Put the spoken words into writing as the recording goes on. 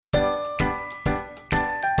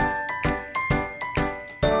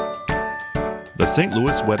the St.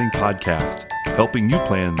 Louis Wedding Podcast, helping you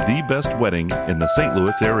plan the best wedding in the St.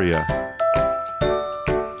 Louis area.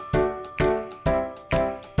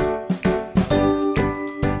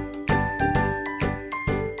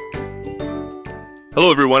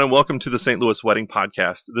 Hello, everyone, and welcome to the St. Louis Wedding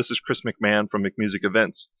Podcast. This is Chris McMahon from McMusic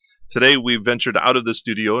Events. Today, we ventured out of the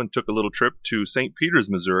studio and took a little trip to St. Peters,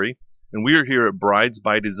 Missouri, and we are here at Brides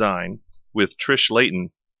by Design with Trish Layton.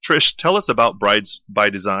 Trish, tell us about Brides by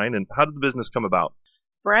Design and how did the business come about?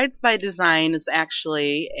 Brides by Design is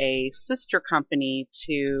actually a sister company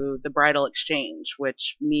to the Bridal Exchange,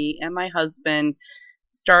 which me and my husband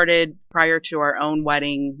started prior to our own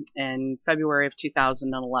wedding in February of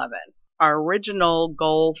 2011. Our original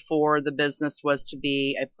goal for the business was to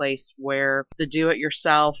be a place where the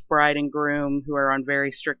do-it-yourself bride and groom who are on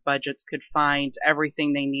very strict budgets could find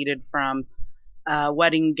everything they needed from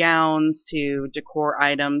wedding gowns to decor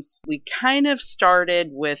items. We kind of started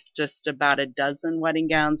with just about a dozen wedding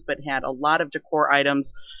gowns, but had a lot of decor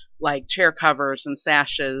items like chair covers and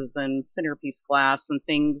sashes and centerpiece glass and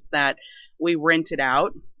things that we rented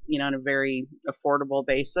out, on a very affordable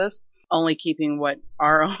basis, only keeping what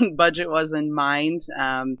our own budget was in mind,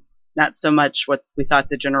 not so much what we thought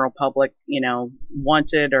the general public,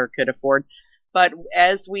 wanted or could afford. But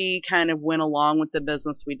as we kind of went along with the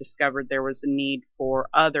business, we discovered there was a need for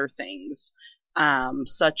other things,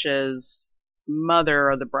 such as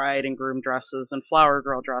mother of the bride and groom dresses and flower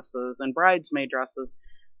girl dresses and bridesmaid dresses.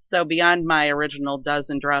 So beyond my original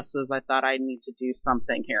dozen dresses, I thought I need to do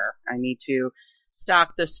something here. I need to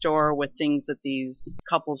stock the store with things that these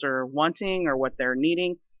couples are wanting or what they're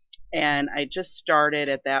needing. And I just started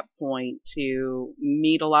at that point to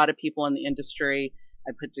meet a lot of people in the industry.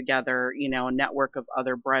 I put together, a network of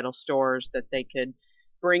other bridal stores that they could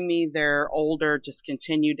bring me their older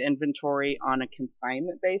discontinued inventory on a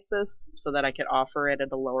consignment basis so that I could offer it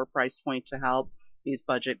at a lower price point to help these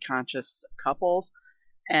budget conscious couples.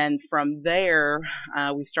 And from there,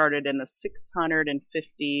 we started in a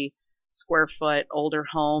 650 square foot older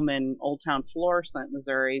home in Old Town Florissant,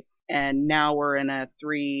 Missouri. And now we're in about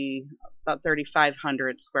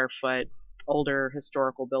 3,500 square foot older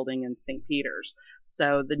historical building in St. Peters.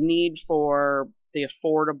 So the need for the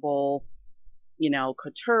affordable,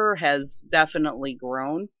 couture has definitely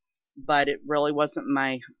grown, but it really wasn't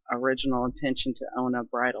my original intention to own a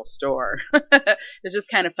bridal store. It just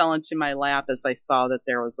kind of fell into my lap as I saw that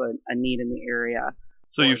there was a need in the area.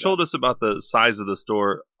 So you've told us about the size of the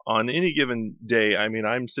store. On any given day,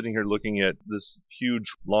 I'm sitting here looking at this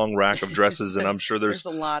huge long rack of dresses, and I'm sure there's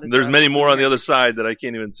many more on the other side that I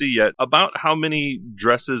can't even see yet. About how many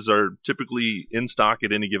dresses are typically in stock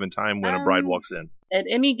at any given time when a bride walks in? At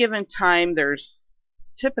any given time, there's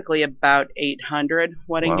typically about 800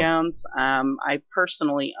 wedding gowns. I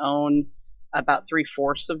personally own about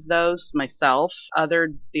 3/4 of those myself.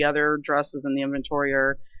 The other dresses in the inventory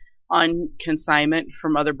are on consignment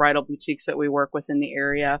from other bridal boutiques that we work with in the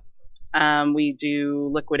area. We do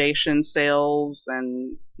liquidation sales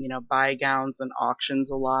and, buy gowns and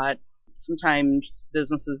auctions a lot. Sometimes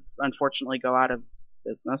businesses unfortunately go out of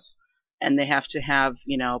business and they have to have,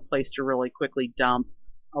 a place to really quickly dump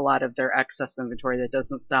a lot of their excess inventory that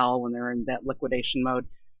doesn't sell when they're in that liquidation mode.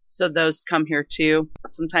 So those come here too.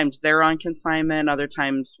 Sometimes they're on consignment. Other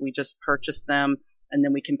times we just purchase them and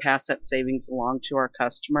then we can pass that savings along to our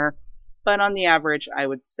customer. But on the average, I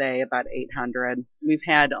would say about 800. We've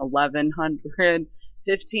had 1,100,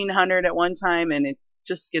 1,500 at one time, and it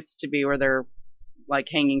just gets to be where they're like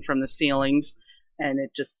hanging from the ceilings, and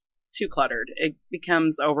it just too cluttered. It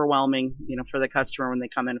becomes overwhelming, for the customer when they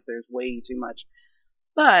come in if there's way too much.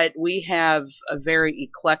 But we have a very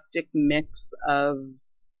eclectic mix of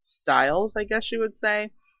styles, I guess you would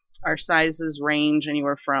say. Our sizes range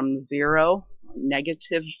anywhere from 0,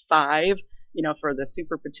 -5, for the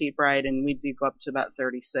super petite bride, and we do go up to about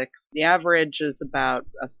 36. The average is about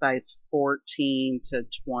a size 14 to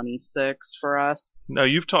 26 for us. Now,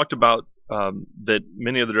 you've talked about that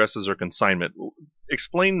many of the dresses are consignment.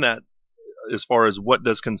 Explain that as far as what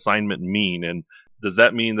does consignment mean, and does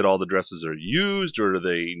that mean that all the dresses are used, or are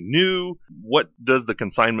they new? What does the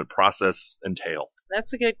consignment process entail?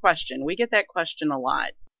 That's a good question. We get that question a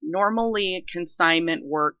lot. Normally, consignment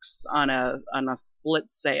works on a split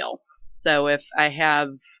sale. So if I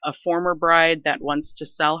have a former bride that wants to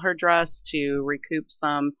sell her dress to recoup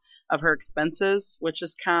some of her expenses, which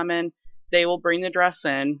is common, they will bring the dress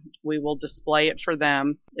in. We will display it for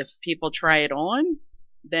them. If people try it on,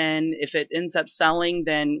 then if it ends up selling,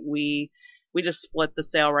 then we We just split the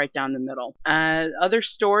sale right down the middle. Other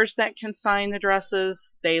stores that consign the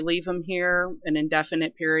dresses, they leave them here an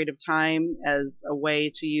indefinite period of time as a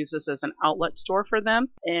way to use this as an outlet store for them.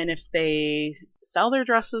 And if they sell their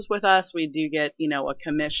dresses with us, we do get, a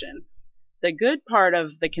commission. The good part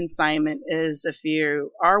of the consignment is if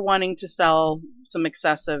you are wanting to sell some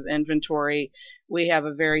excessive inventory, we have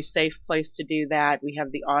a very safe place to do that. We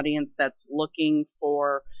have the audience that's looking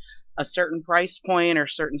for a certain price point or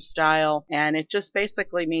certain style, and it just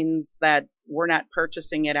basically means that we're not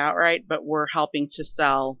purchasing it outright, but we're helping to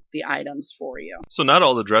sell the items for you. So not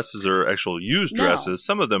all the dresses are actual used No. dresses.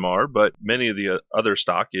 Some of them are, but many of the other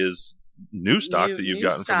stock is new stock that you've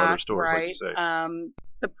gotten from other stores, right? like you say.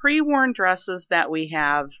 The pre-worn dresses that we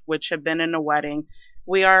have, which have been in a wedding,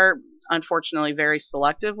 we are unfortunately very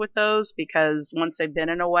selective with those because once they've been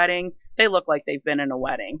in a wedding, they look like they've been in a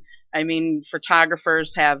wedding. I mean,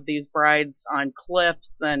 photographers have these brides on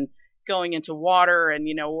cliffs and going into water and,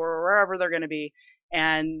 wherever they're going to be.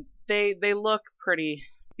 And they look pretty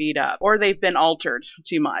beat up, or they've been altered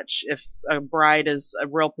too much. If a bride is a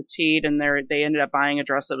real petite and they ended up buying a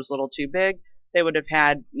dress that was a little too big, they would have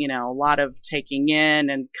had, a lot of taking in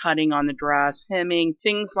and cutting on the dress, hemming,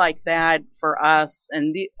 things like that for us.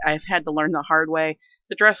 And I've had to learn the hard way.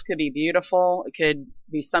 The dress could be beautiful. It could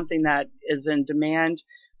be something that is in demand.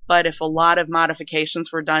 But if a lot of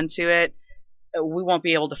modifications were done to it, we won't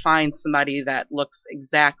be able to find somebody that looks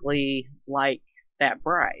exactly like that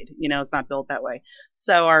bride. It's not built that way.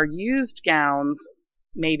 So our used gowns,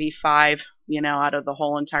 maybe 5, out of the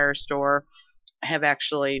whole entire store, have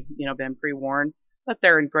actually, been pre-worn, but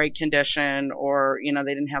they're in great condition, or, they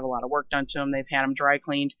didn't have a lot of work done to them. They've had them dry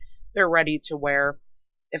cleaned. They're ready to wear.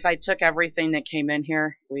 If I took everything that came in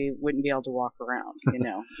here, we wouldn't be able to walk around,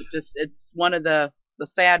 It's one of the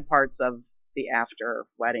sad parts of the after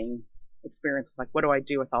wedding experience. It's like, what do I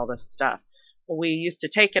do with all this stuff? Well, we used to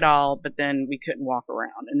take it all, but then we couldn't walk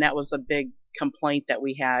around. And that was a big complaint that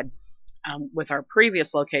we had with our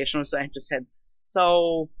previous location, was I just had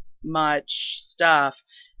so much stuff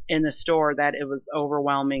in the store that it was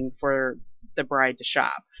overwhelming for the bride to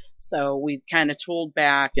shop. So we kind of tooled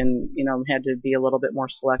back and, had to be a little bit more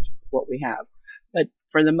selective with what we have. But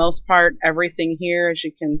for the most part, everything here, as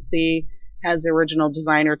you can see, has original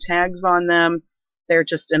designer tags on them. They're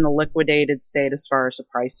just in a liquidated state as far as the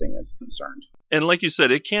pricing is concerned. And like you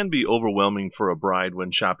said, it can be overwhelming for a bride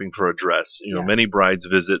when shopping for a dress. Yes. Many brides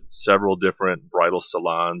visit several different bridal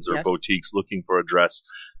salons or Yes. boutiques looking for a dress.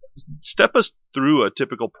 Step us through a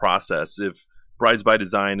typical process. If Brides by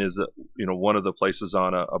Design is, one of the places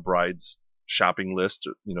on a bride's shopping list,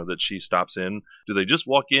 that she stops in, do they just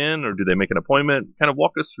walk in or do they make an appointment? Kind of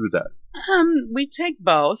walk us through that. We take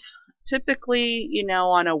both. Typically,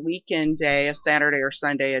 on a weekend day, a Saturday or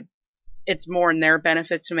Sunday, it's more in their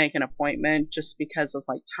benefit to make an appointment just because of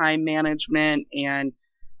like time management and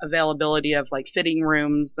availability of like fitting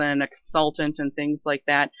rooms and a consultant and things like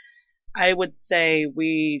that. I would say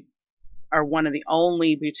we are one of the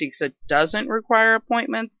only boutiques that doesn't require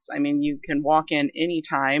appointments. I mean, you can walk in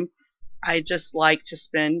anytime. I just like to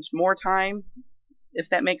spend more time, if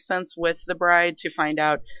that makes sense, with the bride to find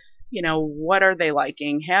out, what are they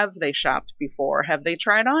liking? Have they shopped before? Have they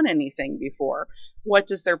tried on anything before? What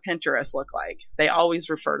does their Pinterest look like? They always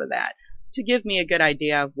refer to that to give me a good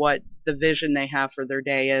idea of what the vision they have for their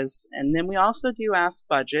day is. And then we also do ask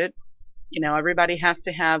budget. Everybody has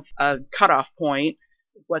to have a cutoff point,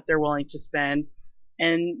 what they're willing to spend.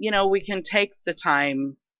 And, we can take the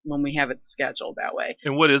time when we have it scheduled that way.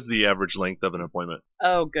 And what is the average length of an appointment?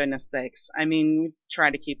 Oh, goodness sakes. I mean, we try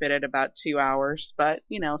to keep it at about 2 hours, but,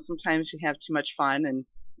 sometimes you have too much fun and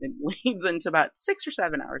it leads into about 6 or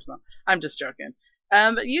 7 hours. No, I'm just joking.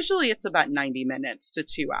 But usually it's about 90 minutes to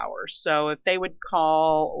 2 hours. So if they would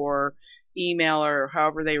call or email or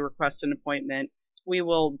however they request an appointment, we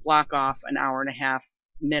will block off an hour and a half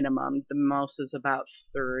minimum. The most is about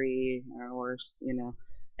 3 hours,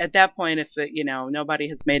 At that point, if nobody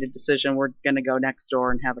has made a decision, we're going to go next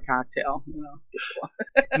door and have a cocktail.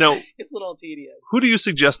 Now, It's a little tedious. who do you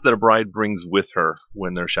suggest that a bride brings with her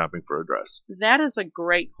when they're shopping for a dress? That is a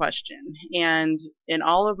great question. And in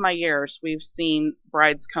all of my years, we've seen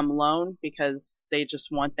brides come alone because they just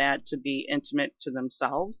want that to be intimate to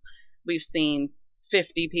themselves. We've seen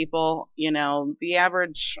 50 people, the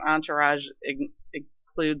average entourage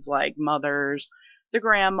includes like mothers, the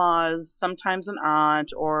grandmas, sometimes an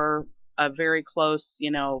aunt or a very close,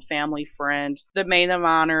 family friend, the maid of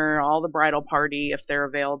honor, all the bridal party if they're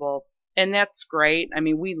available. And that's great. I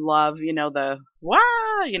mean, we love, the wah,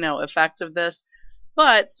 effect of this.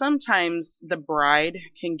 But sometimes the bride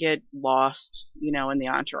can get lost, in the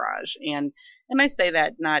entourage. And And I say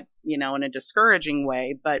that not, in a discouraging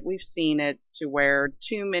way, but we've seen it to where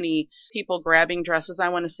too many people grabbing dresses. I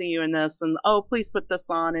want to see you in this, and oh, please put this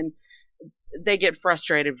on. And they get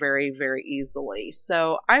frustrated very, very easily.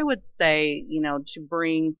 So I would say, to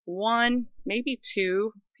bring one, maybe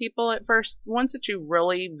two people at first, ones that you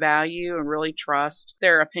really value and really trust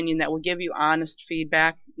their opinion, that will give you honest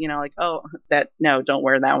feedback, like, oh, no, don't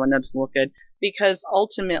wear that one. That doesn't look good. Because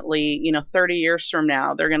ultimately, 30 years from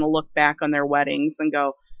now, they're going to look back on their weddings and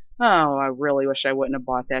go, oh, I really wish I wouldn't have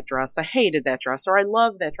bought that dress. I hated that dress, or I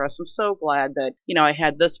love that dress. I'm so glad that, I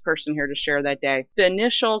had this person here to share that day. The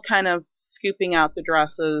initial kind of scooping out the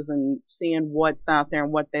dresses and seeing what's out there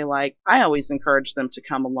and what they like, I always encourage them to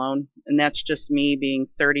come alone. And that's just me being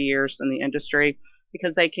 30 years in the industry,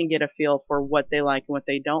 because they can get a feel for what they like and what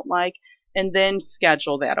they don't like. And then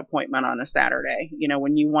schedule that appointment on a Saturday,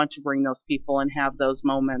 when you want to bring those people and have those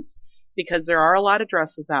moments. Because there are a lot of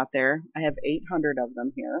dresses out there. I have 800 of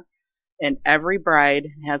them here. And every bride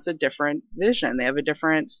has a different vision. They have a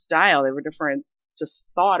different style. They have a different just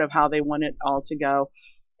thought of how they want it all to go.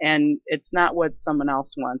 And it's not what someone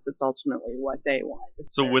else wants. It's ultimately what they want.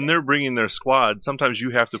 So when they're bringing their squad, sometimes you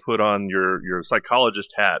have to put on your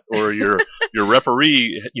psychologist hat or your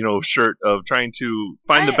referee, shirt of trying to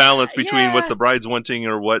find the balance between what the bride's wanting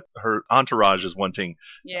or what her entourage is wanting.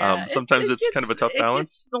 Yeah, sometimes it's kind of a tough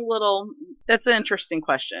balance. That's an interesting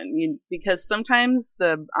question, because sometimes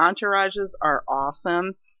the entourages are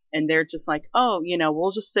awesome. And they're just like, oh,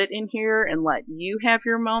 we'll just sit in here and let you have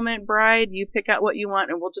your moment, bride. You pick out what you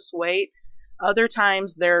want and we'll just wait. Other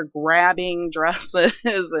times they're grabbing dresses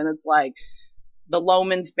and it's like the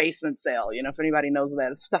Loehmann's basement sale. If anybody knows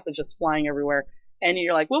that, it's stuff that's just flying everywhere. And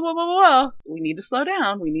you're like, whoa, whoa, whoa, whoa. We need to slow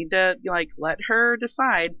down. We need to let her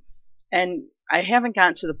decide. And I haven't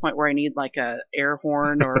gotten to the point where I need like a air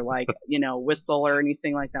horn or whistle or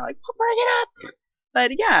anything like that. Like, bring it up.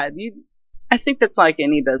 But yeah, I think that's like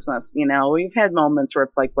any business, we've had moments where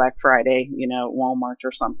it's like Black Friday, Walmart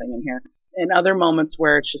or something in here, and other moments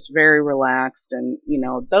where it's just very relaxed, and,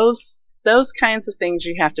 those kinds of things,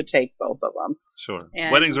 you have to take both of them. Sure.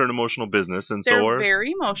 And weddings are an emotional business, and so they're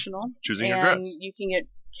very emotional. Choosing your dress. And you can get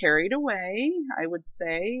carried away, I would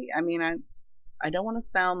say. I mean, I don't want to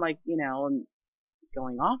sound like,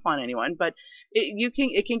 going off on anyone, but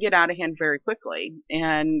it can get out of hand very quickly.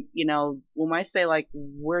 And, when I say like,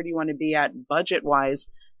 where do you want to be at budget wise,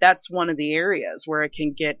 that's one of the areas where it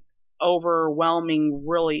can get overwhelming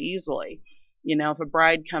really easily. If a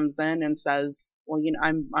bride comes in and says, well,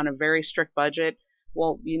 I'm on a very strict budget,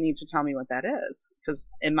 well, you need to tell me what that is. Because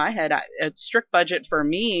in my head, a strict budget for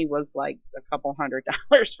me was like a couple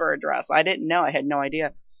 $100 for a dress. I didn't know. I had no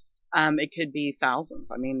idea. It could be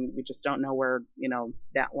thousands. I mean, we just don't know where,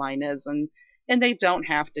 that line is. And they don't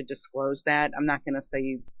have to disclose that. I'm not going to say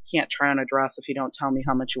you can't try on a dress if you don't tell me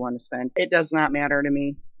how much you want to spend. It does not matter to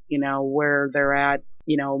me, where they're at,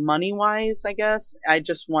 money wise, I guess. I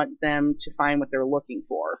just want them to find what they're looking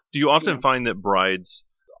for. Do you often find that brides,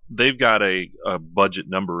 they've got a budget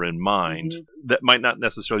number in mind that might not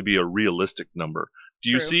necessarily be a realistic number? Do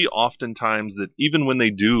you see oftentimes that even when they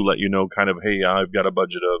do let you know kind of, hey, I've got a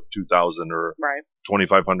budget of $2,000 or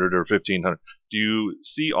 $2,500 or $1,500, do you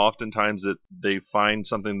see oftentimes that they find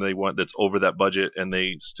something they want that's over that budget and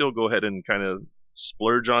they still go ahead and kind of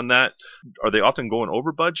splurge on that? Are they often going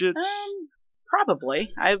over budget?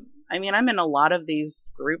 Probably. I mean, I'm in a lot of these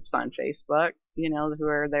groups on Facebook, who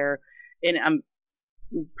are there, and I'm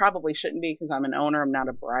probably shouldn't be because I'm an owner. I'm not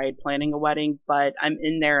a bride planning a wedding, but I'm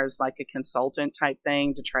in there as like a consultant type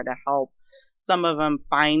thing to try to help some of them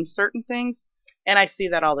find certain things. And I see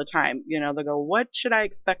that all the time. They'll go, what should I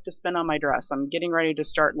expect to spend on my dress? I'm getting ready to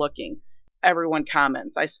start looking. Everyone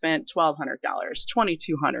comments, I spent $1,200,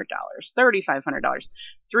 $2,200, $3,500,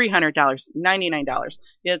 $300, $99.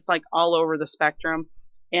 It's like all over the spectrum.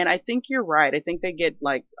 And I think you're right. I think they get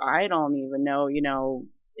like, I don't even know,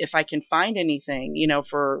 if I can find anything,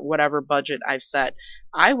 for whatever budget I've set.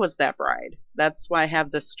 I was that bride. That's why I have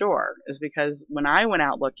this store, is because when I went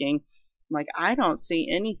out looking, I'm like, I don't see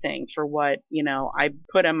anything for what, I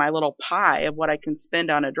put in my little pie of what I can spend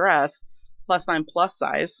on a dress. Plus I'm plus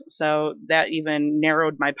size. So that even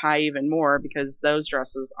narrowed my pie even more, because those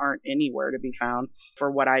dresses aren't anywhere to be found for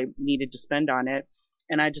what I needed to spend on it.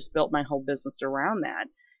 And I just built my whole business around that.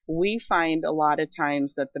 We find a lot of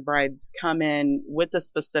times that the brides come in with a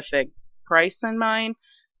specific price in mind,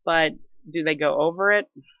 but do they go over it?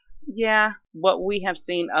 Yeah. What we have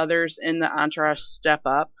seen others in the entourage step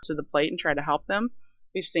up to the plate and try to help them.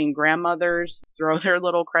 We've seen grandmothers throw their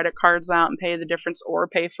little credit cards out and pay the difference or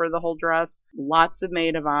pay for the whole dress. Lots of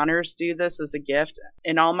maid of honors do this as a gift.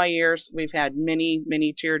 In all my years, we've had many,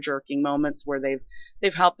 many tear-jerking moments where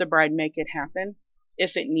they've helped the bride make it happen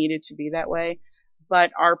if it needed to be that way.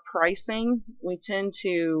 But our pricing, we tend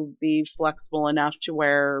to be flexible enough to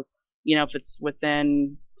where, if it's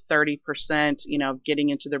within 30%, getting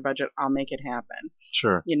into their budget, I'll make it happen.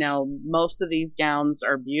 Sure. Most of these gowns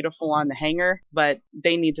are beautiful on the hanger, but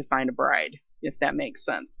they need to find a bride, if that makes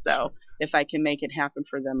sense. So if I can make it happen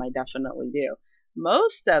for them, I definitely do.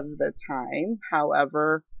 Most of the time,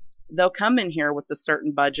 however, they'll come in here with a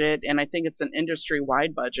certain budget, and I think it's an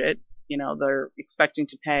industry-wide budget. They're expecting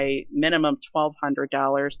to pay minimum $1,200,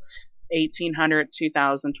 $1,800,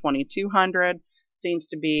 $2,000, $2,200. Seems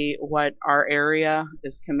to be what our area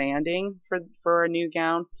is commanding for a new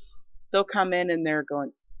gown. They'll come in and they're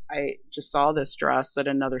going, I just saw this dress at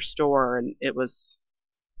another store and it was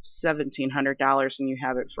 $1,700 and you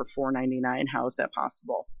have it for $499. How is that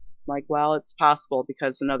possible? I'm like, well, it's possible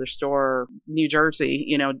because another store, New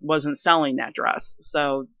Jersey, wasn't selling that dress.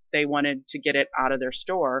 So they wanted to get it out of their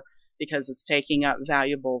store because it's taking up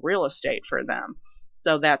valuable real estate for them.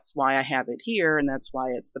 So that's why I have it here, and that's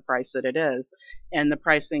why it's the price that it is. And the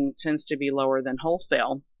pricing tends to be lower than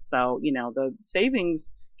wholesale. So, the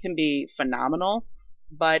savings can be phenomenal,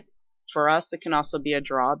 but for us, it can also be a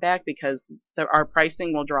drawback because our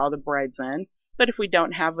pricing will draw the brides in. But if we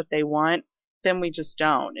don't have what they want, then we just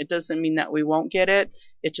don't. It doesn't mean that we won't get it.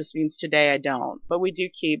 It just means today I don't. But we do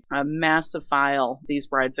keep a massive file, these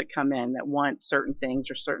brides that come in that want certain things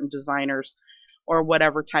or certain designers or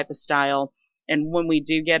whatever type of style. And when we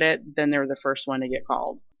do get it, then they're the first one to get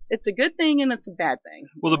called. It's a good thing and it's a bad thing.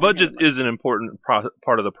 Well, the budget is an important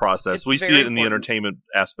part of the process. We see it in the entertainment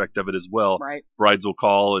aspect of it as well. Right. Brides will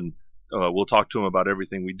call and we'll talk to them about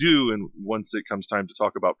everything we do. And once it comes time to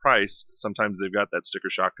talk about price, sometimes they've got that sticker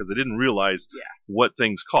shock because they didn't realize what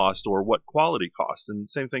things cost or what quality costs. And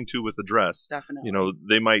same thing, too, with the dress. Definitely.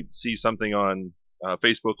 They might see something on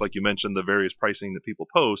Facebook, like you mentioned, the various pricing that people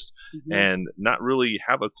post, and not really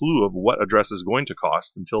have a clue of what a dress is going to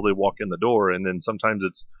cost until they walk in the door. And then sometimes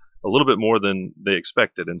it's a little bit more than they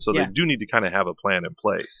expected. And so they do need to kind of have a plan in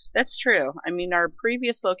place. That's true. I mean, our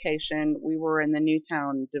previous location, we were in the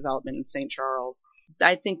Newtown development in St. Charles.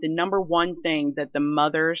 I think the number one thing that the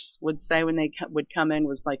mothers would say when they would come in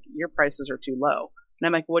was like, your prices are too low. And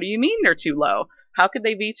I'm like, what do you mean they're too low? How could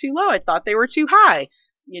they be too low? I thought they were too high.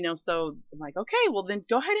 So I'm like, okay, well then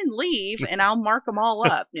go ahead and leave and I'll mark them all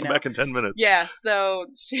up. Come back in 10 minutes. Yeah. So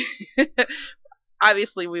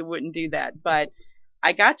obviously we wouldn't do that, but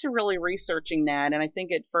I got to really researching that. And I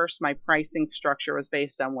think at first my pricing structure was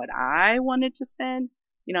based on what I wanted to spend,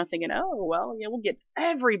 thinking, oh, well, we'll get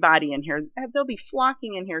everybody in here. They'll be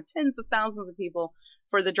flocking in here, tens of thousands of people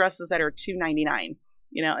for the dresses that are $299,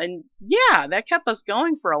 and that kept us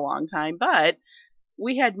going for a long time, but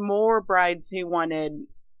we had more brides who wanted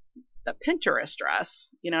the Pinterest dress,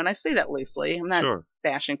 and I say that loosely. I'm not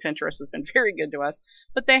bashing. Pinterest has been very good to us,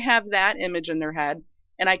 but they have that image in their head,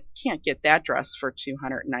 and I can't get that dress for $299.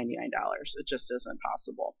 It just isn't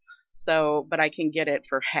possible. So, but I can get it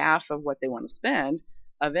for half of what they want to spend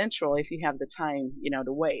eventually if you have the time,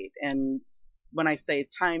 to wait. And when I say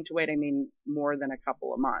time to wait, I mean more than a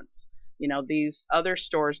couple of months. These other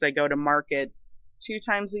stores, they go to market 2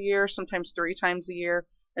 times a year, sometimes 3 times a year,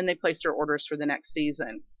 and they place their orders for the next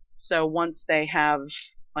season. So once they have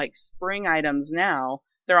like spring items now,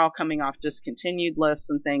 they're all coming off discontinued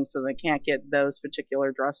lists and things, so they can't get those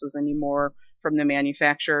particular dresses anymore from the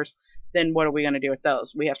manufacturers. Then what are we going to do with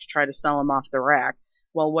those? We have to try to sell them off the rack.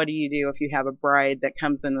 Well, what do you do if you have a bride that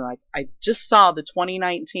comes in and like, I just saw the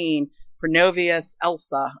 2019 Pronovius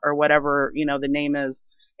Elsa or whatever, the name is,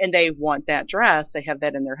 and they want that dress. They have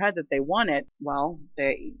that in their head that they want it. Well,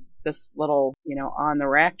 this little, on the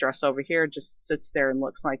rack dress over here just sits there and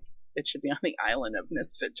looks like it should be on the island of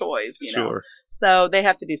misfit toys, Sure. So they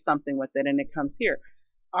have to do something with it, and it comes here.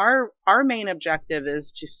 Our main objective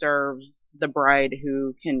is to serve the bride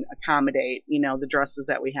who can accommodate, the dresses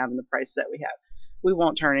that we have and the price that we have. We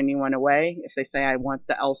won't turn anyone away if they say, I want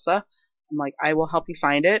the Elsa. I'm like, I will help you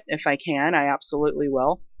find it if I can. I absolutely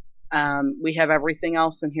will. We have everything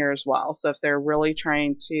else in here as well. So if they're really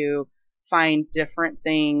trying to find different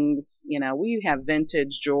things, we have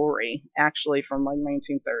vintage jewelry actually from like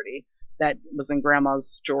 1930 that was in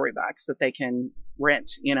grandma's jewelry box that they can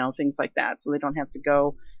rent, things like that. So they don't have to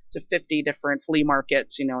go to 50 different flea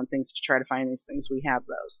markets, and things to try to find these things. We have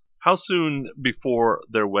those. How soon before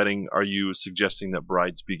their wedding are you suggesting that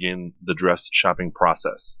brides begin the dress shopping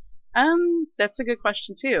process? That's a good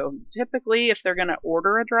question too. Typically, if they're going to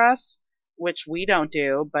order a dress, which we don't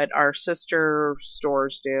do, but our sister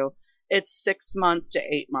stores do, it's 6 months to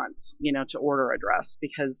 8 months, to order a dress,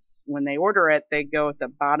 because when they order it, they go at the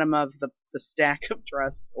bottom of the stack of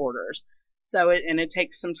dress orders. So it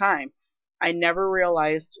takes some time. I never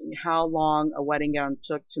realized how long a wedding gown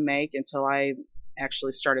took to make until I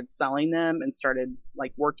actually started selling them and started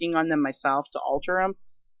like working on them myself to alter them.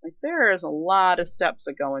 Like, there is a lot of steps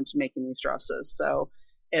that go into making these dresses. So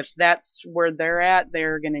if that's where they're at,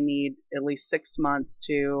 they're going to need at least 6 months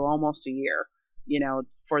to almost a year,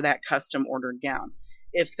 for that custom ordered gown.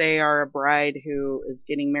 If they are a bride who is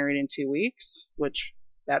getting married in 2 weeks, which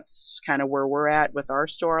that's kind of where we're at with our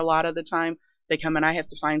store a lot of the time, they come and I have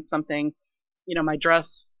to find something, my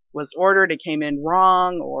dress was ordered, it came in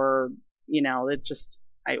wrong, or,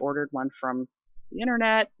 I ordered one from the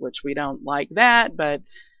internet, which we don't like that, but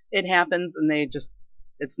it happens, and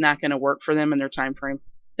it's not going to work for them in their time frame.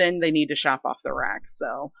 Then they need to shop off the rack.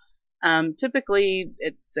 So typically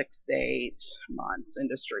it's 6 to 8 months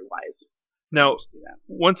industry wise. Now,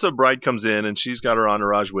 once a bride comes in and she's got her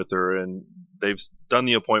entourage with her and they've done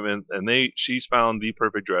the appointment and she's found the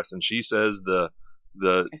perfect dress and she says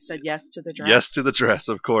I said yes to the dress. Yes to the dress,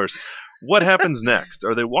 of course. What happens next?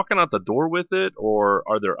 Are they walking out the door with it, or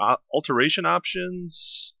are there alteration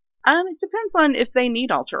options? It depends on if they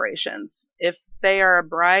need alterations. If they are a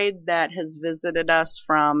bride that has visited us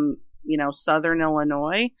from, Southern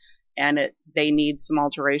Illinois, and they need some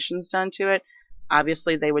alterations done to it,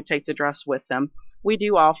 obviously they would take the dress with them. We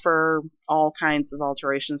do offer all kinds of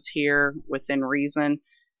alterations here within reason.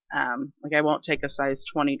 Like, I won't take a size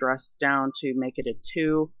 20 dress down to make it a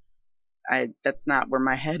 2. That's not where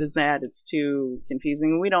my head is at. It's too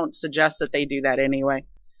confusing. We don't suggest that they do that anyway.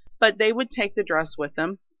 But they would take the dress with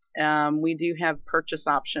them. We do have purchase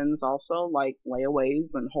options also, like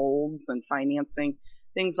layaways and holds and financing,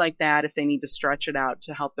 things like that. If they need to stretch it out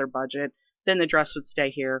to help their budget, then the dress would stay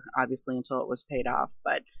here, obviously, until it was paid off.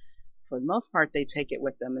 But for the most part, they take it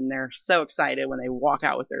with them, and they're so excited when they walk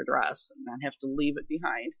out with their dress and not have to leave it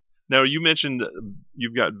behind. Now, you mentioned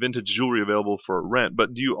you've got vintage jewelry available for rent,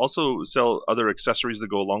 but do you also sell other accessories that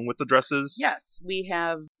go along with the dresses? Yes, we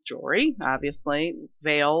have jewelry, obviously,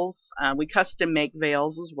 veils. We custom make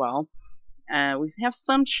veils as well. We have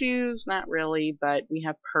some shoes, not really, but we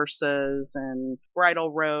have purses and bridal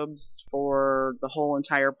robes for the whole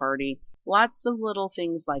entire party. Lots of little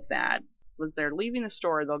things like that. As they're leaving the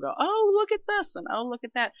store, they'll go, oh, look at this, and oh, look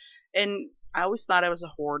at that. And I always thought I was a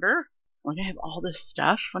hoarder. Like, I have all this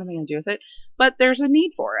stuff. What am I going to do with it? But there's a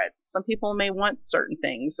need for it. Some people may want certain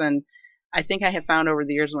things. And I think I have found over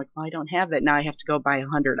the years, I'm like, well, I don't have that. Now I have to go buy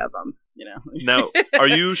 100 of them, Now, are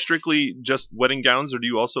you strictly just wedding gowns, or do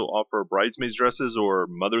you also offer bridesmaids dresses or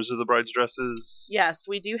mothers of the bride's dresses? Yes,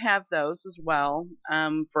 we do have those as well.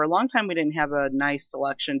 For a long time, we didn't have a nice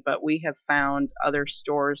selection, but we have found other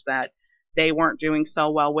stores that they weren't doing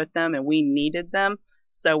so well with them, and we needed them.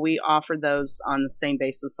 So we offer those on the same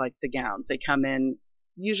basis like the gowns. They come in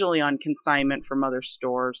usually on consignment from other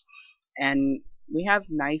stores, and we have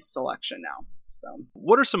nice selection now. So,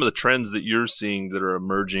 what are some of the trends that you're seeing that are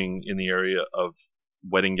emerging in the area of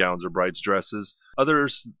wedding gowns or brides' dresses? Other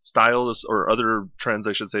styles or other trends,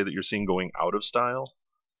 I should say, that you're seeing going out of style?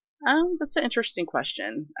 That's an interesting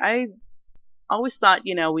question. I always thought,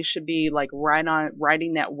 we should be like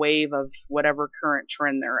riding that wave of whatever current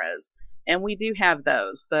trend there is. And we do have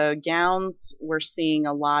those. The gowns, we're seeing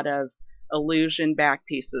a lot of illusion back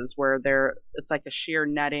pieces where it's like a sheer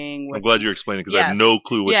netting. I'm glad you're explaining, because I have no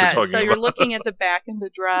clue what you're talking about. So you're looking at the back of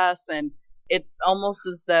the dress, and it's almost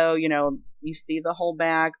as though, you see the whole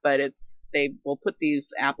back, but they will put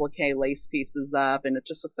these applique lace pieces up, and it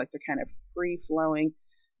just looks like they're kind of free-flowing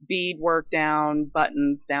bead work down,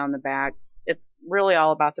 buttons down the back. It's really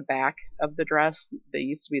all about the back of the dress. They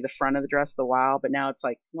used to be the front of the dress for a while, but now it's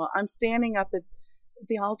like, well, I'm standing up at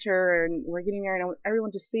the altar and we're getting married. I want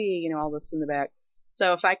everyone to see, all this in the back.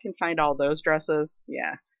 So if I can find all those dresses,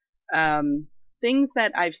 yeah. Things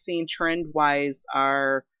that I've seen trend-wise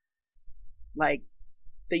are like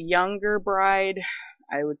the younger bride,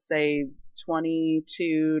 I would say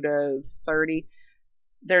 22 to 30.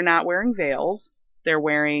 They're not wearing veils. They're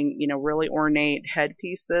wearing, really ornate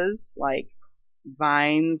headpieces like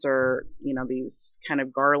vines or, these kind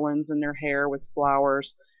of garlands in their hair with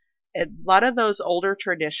flowers. A lot of those older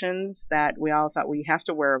traditions that we all thought, well, you have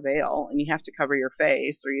to wear a veil and you have to cover your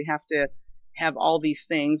face or you have to have all these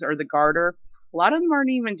things, or the garter. A lot of them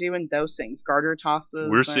aren't even doing those things. Garter tosses.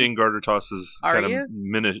 We're seeing garter tosses kind of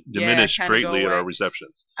diminish greatly at our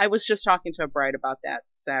receptions. I was just talking to a bride about that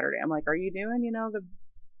Saturday. I'm like, are you doing,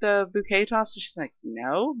 the bouquet toss? And she's like,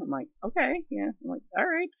 no. I'm like, okay, yeah. I'm like, all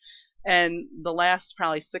right. And the last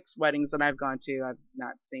probably 6 weddings that I've gone to, I've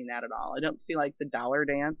not seen that at all. I don't see like the dollar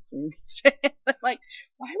dance. Like,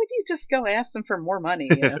 why would you just go ask them for more money?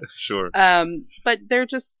 Sure. But they're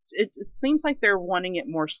just, it seems like they're wanting it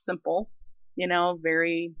more simple,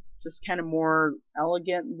 very just kind of more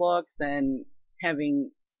elegant look than having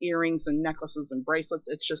earrings and necklaces and bracelets.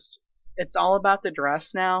 It's all about the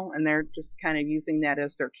dress now, and they're just kind of using that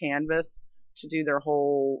as their canvas to do their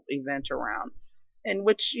whole event around. And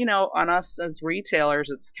which, on us as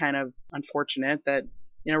retailers, it's kind of unfortunate that,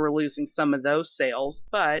 we're losing some of those sales.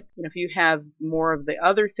 But, if you have more of the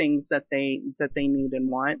other things that they need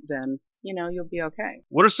and want, then, you'll be okay.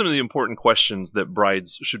 What are some of the important questions that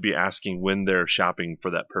brides should be asking when they're shopping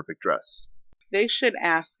for that perfect dress? They should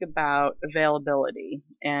ask about availability,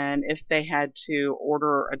 and if they had to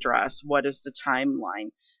order a dress, what is the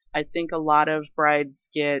timeline? I think a lot of brides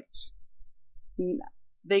get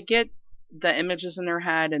the images in their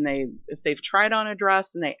head, and if they've tried on a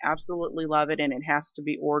dress and they absolutely love it and it has to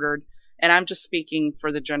be ordered, and I'm just speaking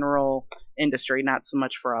for the general industry, not so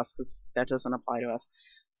much for us because that doesn't apply to us,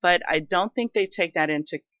 but I don't think they take that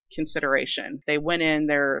into consideration. They went in,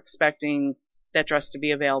 they're expecting that dress to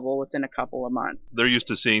be available within a couple of months. They're used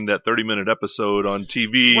to seeing that 30-minute episode on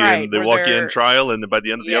TV, right, and they walk in trial, and by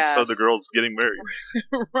the end of the yes. episode, the girl's getting married.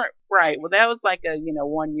 Right. Well, that was like a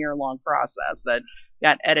 1 year long process that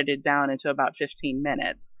got edited down into about 15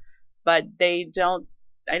 minutes. But they don't.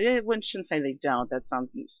 Shouldn't say they don't. That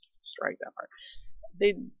sounds, you strike that part.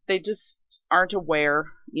 They just aren't aware,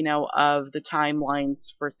 of the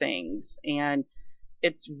timelines for things, and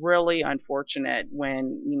it's really unfortunate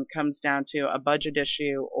when it comes down to a budget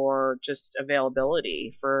issue or just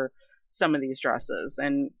availability for some of these dresses.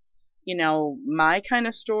 And, my kind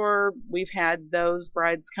of store, we've had those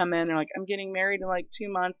brides come in, they're like, I'm getting married in like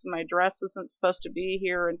 2 months and my dress isn't supposed to be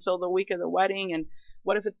here until the week of the wedding. And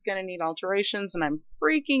what if it's going to need alterations? And I'm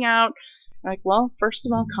freaking out. I'm like, well, first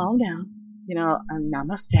of all, calm down.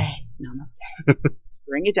 Namaste. Let's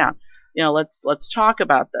bring it down. Let's talk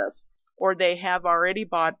about this. Or they have already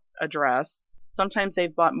bought a dress. Sometimes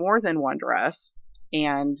they've bought more than one dress,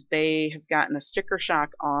 and they have gotten a sticker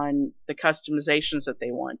shock on the customizations that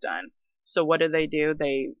they want done. So what do?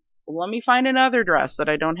 Let me find another dress that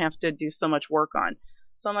I don't have to do so much work on.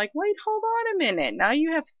 So I'm like, wait, hold on a minute. Now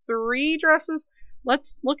you have 3 dresses.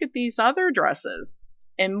 Let's look at these other dresses.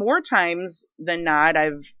 And more times than not,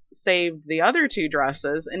 I've saved the other 2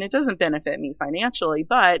 dresses, and it doesn't benefit me financially,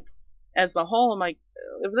 but as a whole, I'm like,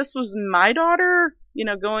 if this was my daughter,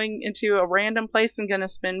 going into a random place and going to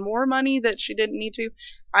spend more money that she didn't need to,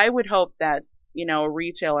 I would hope that, a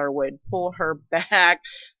retailer would pull her back.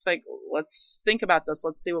 It's like, let's think about this.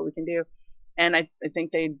 Let's see what we can do. And I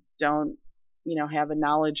think they don't, have a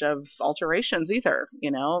knowledge of alterations either.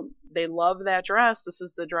 They love that dress. This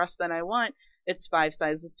is the dress that I want. It's 5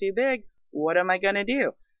 sizes too big. What am I going to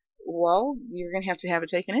do? Well, you're going to have it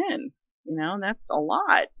taken in, and that's a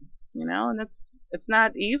lot. And it's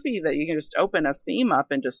not easy that you can just open a seam up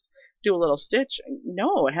and just do a little stitch.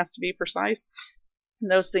 No, it has to be precise. And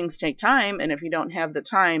those things take time. And if you don't have the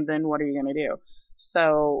time, then what are you going to do?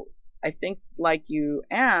 So I think, like you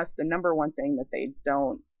asked, the number one thing that they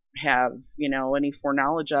don't have, any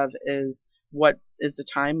foreknowledge of is what is the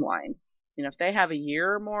timeline. If they have a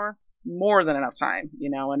year or more than enough time,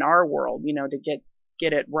 in our world, to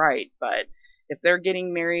get it right. But if they're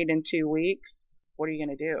getting married in 2 weeks, what are you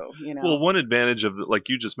going to do? Well, one advantage of, like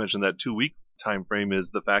you just mentioned, that 2-week time frame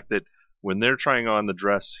is the fact that when they're trying on the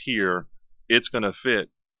dress here, it's going to fit.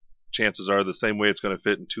 Chances are the same way it's going to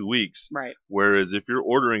fit in 2 weeks. Right. Whereas if you're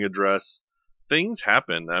ordering a dress, things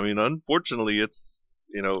happen. I mean, unfortunately, it's,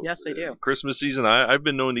 yes, they do. Christmas season, I've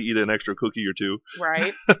been known to eat an extra cookie or 2.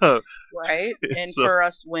 Right. Right. And so, for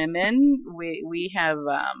us women, we have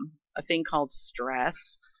a thing called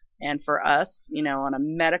stress. And for us, on a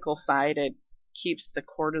medical side, it keeps the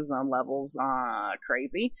cortisol levels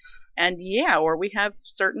crazy. And or we have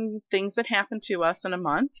certain things that happen to us in a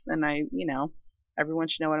month, and everyone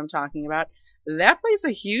should know what I'm talking about. That plays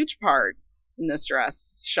a huge part in this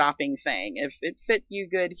dress shopping thing. If it fit you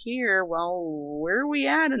good here, well, where are we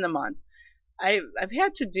at in the month? I've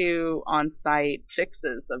had to do on-site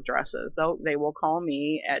fixes of dresses. They will call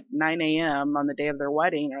me at 9 a.m. on the day of their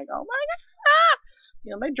wedding, and I go, oh my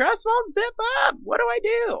God, my dress won't zip up. What do I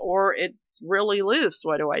do? Or it's really loose.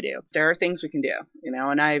 What do I do? There are things we can do,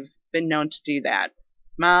 and I've been known to do that.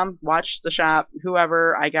 Mom, watch the shop,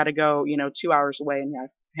 whoever, I got to go, 2 hours away and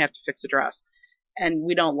have to fix a dress. And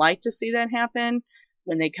we don't like to see that happen.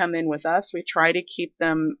 When they come in with us, we try to keep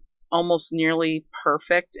them almost nearly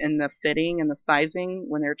perfect in the fitting and the sizing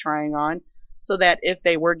when they're trying on, so that if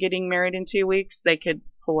they were getting married in 2 weeks, they could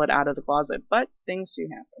pull it out of the closet. But things do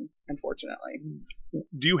happen, unfortunately.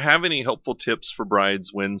 Do you have any helpful tips for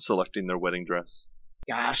brides when selecting their wedding dress?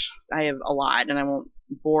 Gosh, I have a lot, and I won't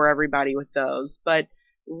bore everybody with those. But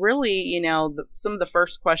really, some of the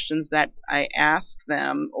first questions that I ask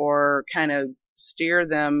them or kind of steer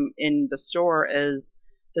them in the store is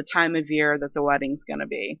the time of year that the wedding's going to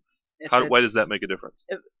be. Why does that make a difference?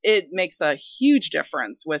 It makes a huge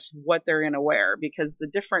difference with what they're going to wear, because the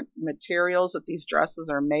different materials that these dresses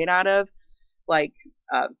are made out of, like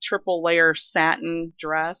a triple layer satin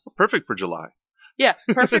dress. Perfect for July. Yeah,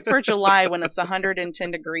 perfect for July when it's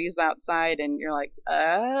 110 degrees outside and you're like,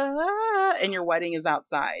 and your wedding is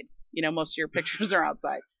outside. Most of your pictures are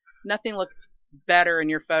outside. Nothing looks better in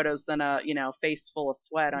your photos than a, face full of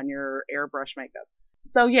sweat on your airbrush makeup.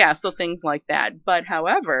 So yeah, so things like that. But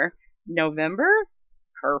however, November,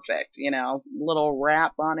 perfect, little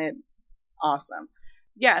wrap on it. Awesome.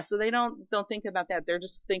 Yeah, so they don't think about that. They're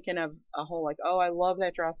just thinking of a whole like, oh, I love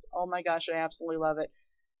that dress. Oh my gosh, I absolutely love it.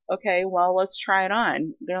 Okay, well, let's try it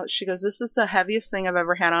on. She goes, this is the heaviest thing I've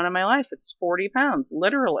ever had on in my life. It's 40 pounds,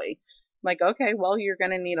 literally. I'm like, okay, well, you're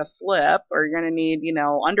going to need a slip, or you're going to need,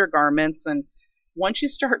 undergarments. And once you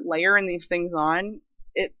start layering these things on,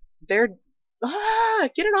 get it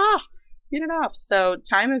off. Get it off. So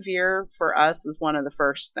time of year for us is one of the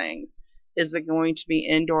first things. Is it going to be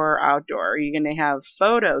indoor or outdoor? Are you going to have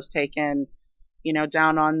photos taken,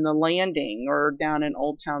 down on the landing or down in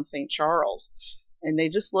Old Town St. Charles? And they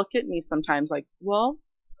just look at me sometimes like, well,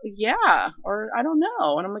 yeah, or I don't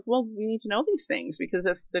know. And I'm like, well, we need to know these things, because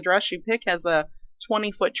if the dress you pick has a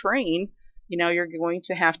 20-foot train, you're going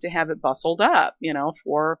to have it bustled up,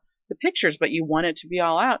 for the pictures, but you want it to be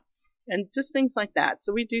all out. And just things like that.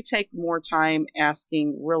 So we do take more time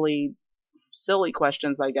asking really silly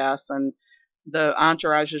questions, I guess, and the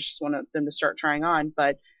entourage just want them to start trying on.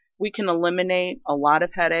 But we can eliminate a lot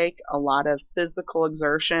of headache, a lot of physical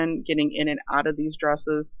exertion getting in and out of these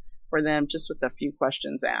dresses for them just with a few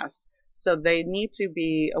questions asked. So they need to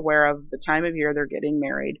be aware of the time of year they're getting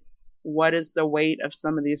married. What is the weight of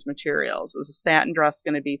some of these materials? Is a satin dress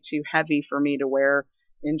going to be too heavy for me to wear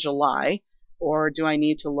in July? Or do I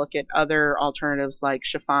need to look at other alternatives like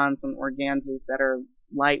chiffons and organzas that are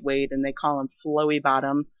lightweight, and they call them flowy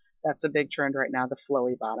bottom? That's a big trend right now, the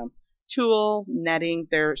flowy bottom. Tulle, netting,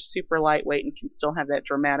 they're super lightweight and can still have that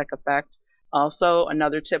dramatic effect. Also,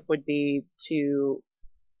 another tip would be to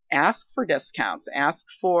ask for discounts. Ask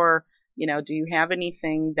for, do you have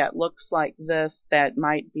anything that looks like this that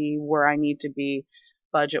might be where I need to be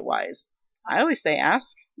budget-wise? I always say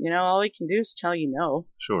ask. All they can do is tell you no.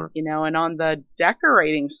 Sure. And on the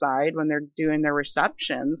decorating side, when they're doing their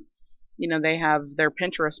receptions, they have their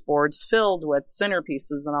Pinterest boards filled with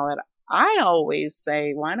centerpieces and all that. I always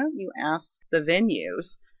say, why don't you ask the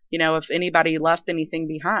venues, if anybody left anything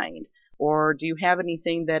behind, or do you have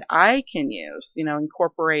anything that I can use,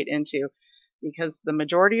 incorporate into, because the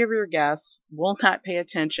majority of your guests will not pay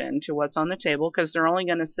attention to what's on the table because they're only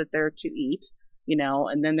going to sit there to eat,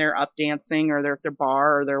 and then they're up dancing or they're at their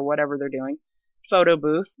bar or they're whatever they're doing. Photo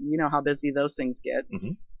booth, how busy those things get.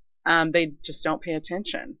 Mm-hmm. They just don't pay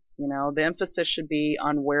attention. The emphasis should be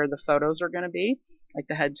on where the photos are going to be, like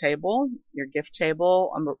the head table, your gift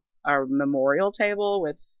table, our memorial table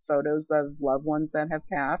with photos of loved ones that have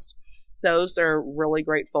passed. Those are really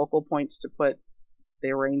great focal points to put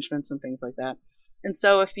the arrangements and things like that. And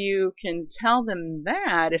so if you can tell them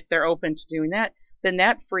that, if they're open to doing that, then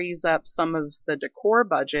that frees up some of the decor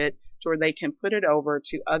budget to where they can put it over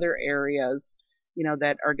to other areas,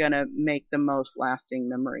 that are going to make the most lasting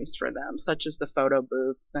memories for them, such as the photo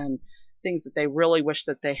booths and things that they really wish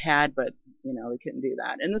that they had, but, they couldn't do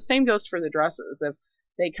that. And the same goes for the dresses. If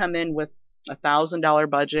they come in with $1,000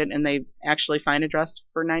 budget and they actually find a dress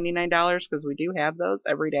for $99, because we do have those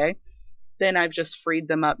every day, then I've just freed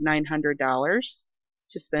them up $900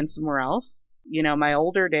 to spend somewhere else. My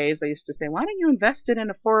older days, I used to say, why don't you invest it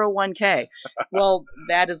in a 401k? Well,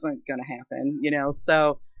 that isn't going to happen,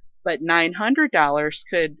 but $900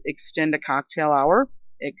 could extend a cocktail hour.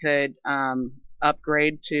 It could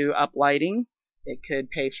upgrade to uplighting. It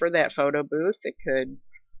could pay for that photo booth. It could,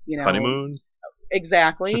 honeymoon.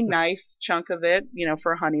 Exactly. Nice chunk of it,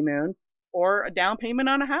 for a honeymoon, or a down payment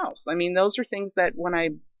on a house. I mean, those are things that when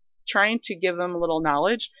I'm trying to give them a little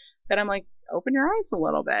knowledge, that I'm like, open your eyes a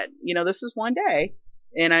little bit. This is one day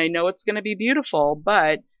and I know it's going to be beautiful,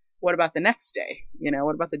 but what about the next day?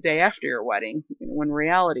 What about the day after your wedding, when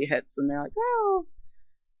reality hits and they're like, well,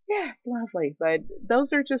 yeah, it's lovely. But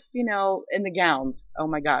those are just, in the gowns. Oh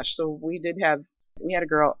my gosh. So we had a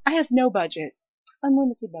girl, I have no budget,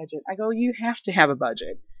 unlimited budget. I go, you have to have a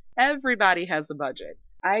budget. Everybody has a budget.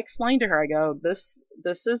 I explained to her, I go, this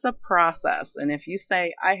is a process. And if you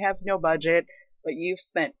say, I have no budget, but you've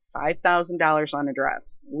spent $5,000 on a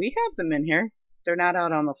dress, we have them in here. They're not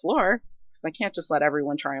out on the floor because I can't just let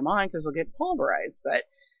everyone try them on because they'll get pulverized. But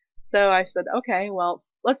so I said, okay, well,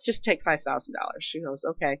 let's just take $5,000. She goes,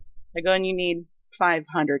 okay. I go, and you need $500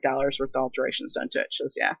 worth of alterations done to it. She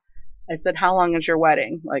goes, yeah. I said, how long is your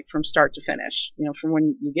wedding? Like from start to finish, from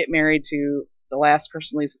when you get married to the last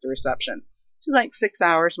person leaves at the reception. She's like 6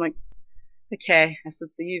 hours. I'm like, okay. I said,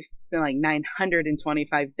 so you've spent like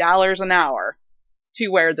 $925 an hour to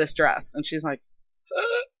wear this dress. And she's like,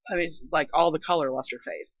 I mean, like all the color left her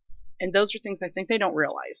face. And those are things I think they don't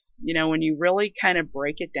realize. When you really kind of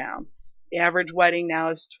break it down, the average wedding now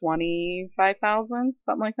is $25,000,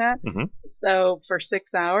 something like that. Mm-hmm. So for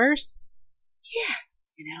 6 hours, yeah,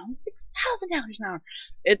 $6,000 an hour.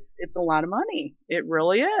 It's a lot of money. It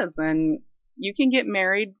really is. And you can get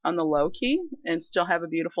married on the low key and still have a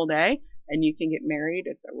beautiful day. And you can get married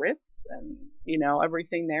at the Ritz and,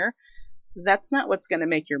 everything there. That's not what's going to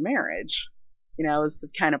make your marriage, is the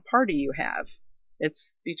kind of party you have.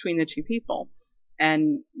 It's between the two people.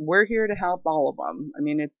 And we're here to help all of them. I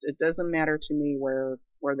mean, it doesn't matter to me where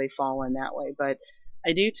they fall in that way. But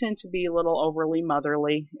I do tend to be a little overly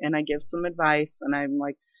motherly, and I give some advice. And I'm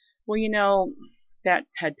like, well, that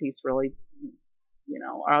headpiece really,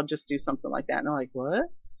 I'll just do something like that. And they're like, what?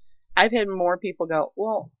 I've had more people go,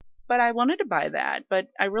 well, but I wanted to buy that, but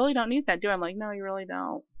I really don't need that, do I? I'm like, no, you really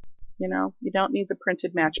don't. You don't need the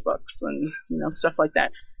printed matchbooks and, stuff like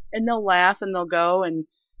that. And they'll laugh and they'll go and,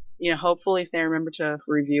 hopefully if they remember to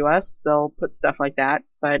review us, they'll put stuff like that.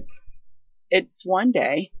 But it's one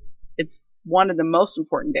day. It's one of the most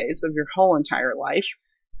important days of your whole entire life,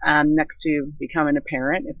 next to becoming a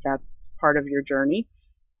parent, if that's part of your journey.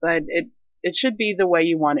 But it should be the way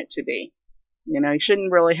you want it to be. You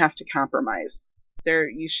shouldn't really have to compromise.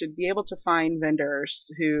 You should be able to find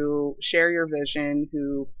vendors who share your vision,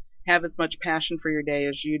 who have as much passion for your day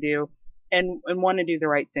as you do, and want to do the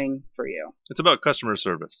right thing for you. It's about customer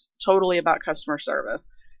service. Totally about customer service.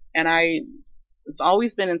 And I've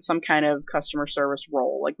always been in some kind of customer service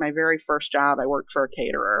role. Like my very first job, I worked for a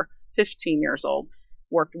caterer, 15 years old,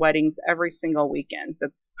 worked weddings every single weekend.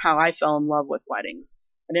 That's how I fell in love with weddings.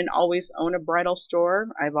 I didn't always own a bridal store.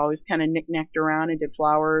 I've always kind of knick-knacked around and did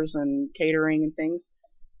flowers and catering and things.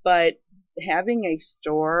 But having a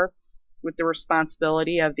store with the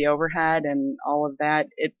responsibility of the overhead and all of that,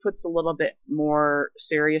 it puts a little bit more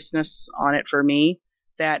seriousness on it for me,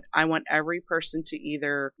 that I want every person to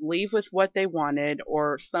either leave with what they wanted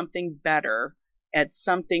or something better at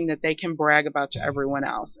something that they can brag about to everyone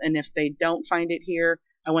else. And if they don't find it here,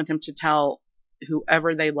 I want them to tell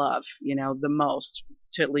whoever they love, the most,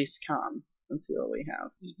 to at least come and see what we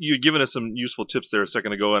have. You'd given us some useful tips there a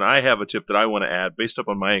second ago, and I have a tip that I want to add based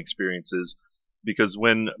upon my experiences. Because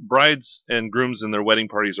when brides and grooms and their wedding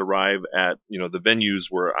parties arrive at, the venues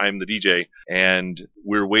where I'm the DJ and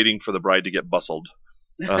we're waiting for the bride to get bustled,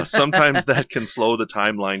 sometimes that can slow the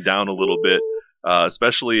timeline down a little bit,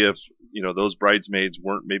 especially if, those bridesmaids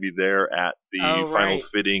weren't maybe there at the final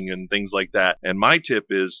fitting and things like that. And my tip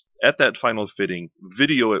is, at that final fitting,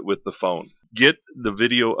 video it with the phone. Get the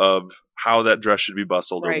video of how that dress should be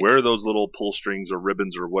bustled, or where those little pull strings or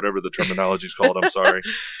ribbons or whatever the terminology is called. I'm sorry.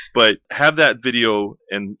 But have that video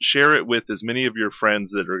and share it with as many of your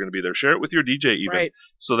friends that are going to be there. Share it with your DJ even. Right.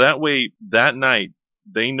 So that way, that night,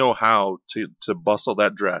 they know how to bustle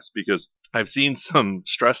that dress, because I've seen some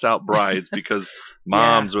stressed out brides because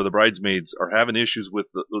moms or the bridesmaids are having issues with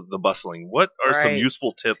the bustling. What are some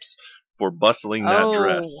useful tips for bustling that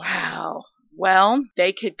dress? Oh, wow. Well,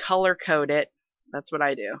 they could color code it. That's what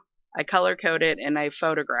I do. I color code it and I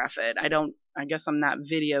photograph it. I guess I'm not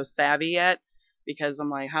video savvy yet, because I'm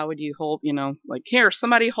like, how would you hold, like, here,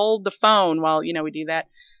 somebody hold the phone while, we do that.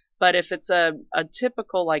 But if it's a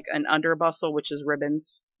typical, like an under bustle, which is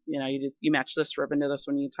ribbons, you match this ribbon to this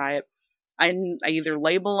one, you tie it. I either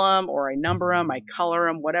label them or I number them, I color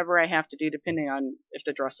them, whatever I have to do depending on if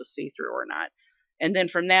the dress is see-through or not. And then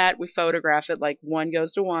from that, we photograph it, like 1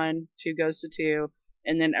 goes to 1, 2 goes to 2,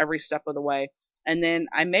 and then every step of the way. And then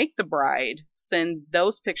I make the bride send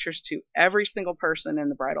those pictures to every single person in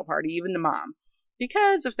the bridal party, even the mom.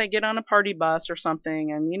 Because if they get on a party bus or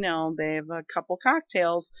something and, they have a couple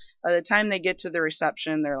cocktails, by the time they get to the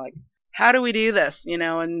reception, they're like, how do we do this?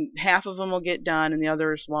 And half of them will get done and the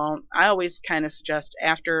others won't. I always kind of suggest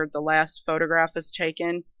after the last photograph is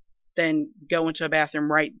taken, then go into a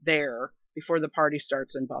bathroom right there before the party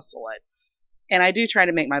starts and bustle it. And I do try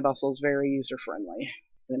to make my bustles very user-friendly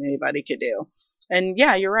than anybody could do. And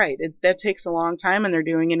yeah, you're right. That takes a long time, and they're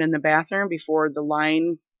doing it in the bathroom before the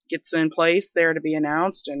line gets in place there to be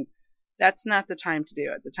announced, and that's not the time to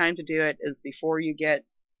do it. The time to do it is before you get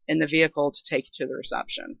in the vehicle to take you to the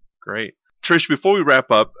reception. Great. Trish, before we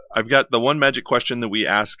wrap up, I've got the one magic question that we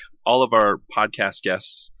ask all of our podcast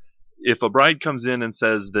guests. If a bride comes in and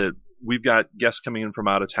says that we've got guests coming in from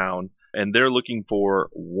out of town and they're looking for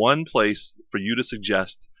one place for you to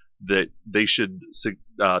suggest that they should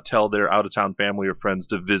tell their out-of-town family or friends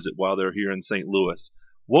to visit while they're here in St. Louis,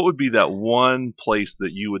 what would be that one place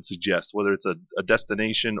that you would suggest, whether it's a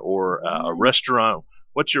destination or a restaurant?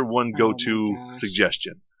 What's your one go-to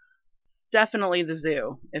suggestion? Definitely the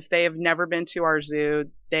zoo. If they have never been to our zoo,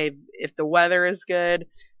 if the weather is good,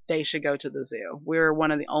 they should go to the zoo. We're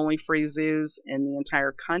one of the only free zoos in the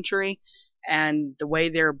entire country, and the way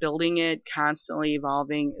they're building it, constantly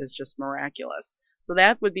evolving, is just miraculous. So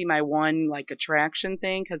that would be my one attraction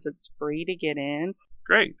thing, because it's free to get in.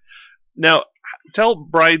 Great. Now, tell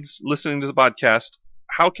brides listening to the podcast,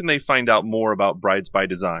 how can they find out more about Brides by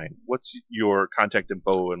Design? What's your contact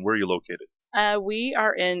info and where are you located? We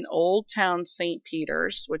are in Old Town St.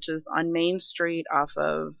 Peters, which is on Main Street off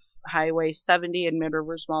of Highway 70 and Mid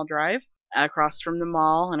Rivers Mall Drive, across from the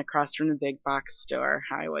mall and across from the big box store,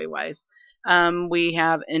 highway-wise. We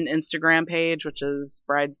have an Instagram page, which is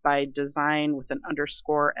Brides by Design with an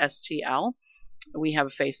 _STL. We have a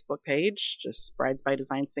Facebook page, just Brides by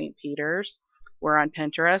Design St. Peters. We're on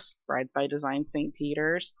Pinterest, Brides by Design St.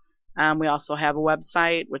 Peters. We also have a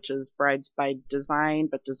website, which is Brides by Design,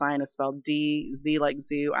 but design is spelled D-Z like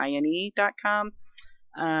zoo, INE.com.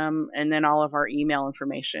 And then all of our email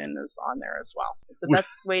information is on there as well. It's the best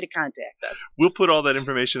way to contact us. We'll put all that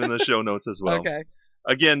information in the show notes as well. Okay.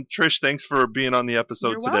 Again, Trish, thanks for being on the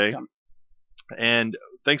episode today. Welcome. And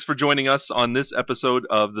thanks for joining us on this episode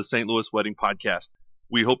of the St. Louis Wedding Podcast.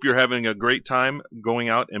 We hope you're having a great time going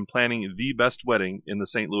out and planning the best wedding in the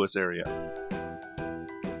St. Louis area.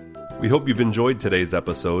 We hope you've enjoyed today's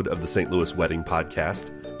episode of the St. Louis Wedding Podcast.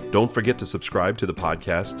 Don't forget to subscribe to the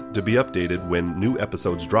podcast to be updated when new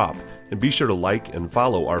episodes drop, and be sure to like and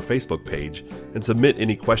follow our Facebook page and submit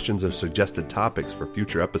any questions or suggested topics for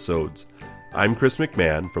future episodes. I'm Chris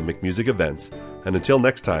McMahon from McMusic Events, and until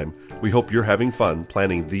next time, we hope you're having fun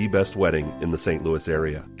planning the best wedding in the St. Louis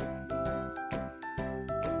area.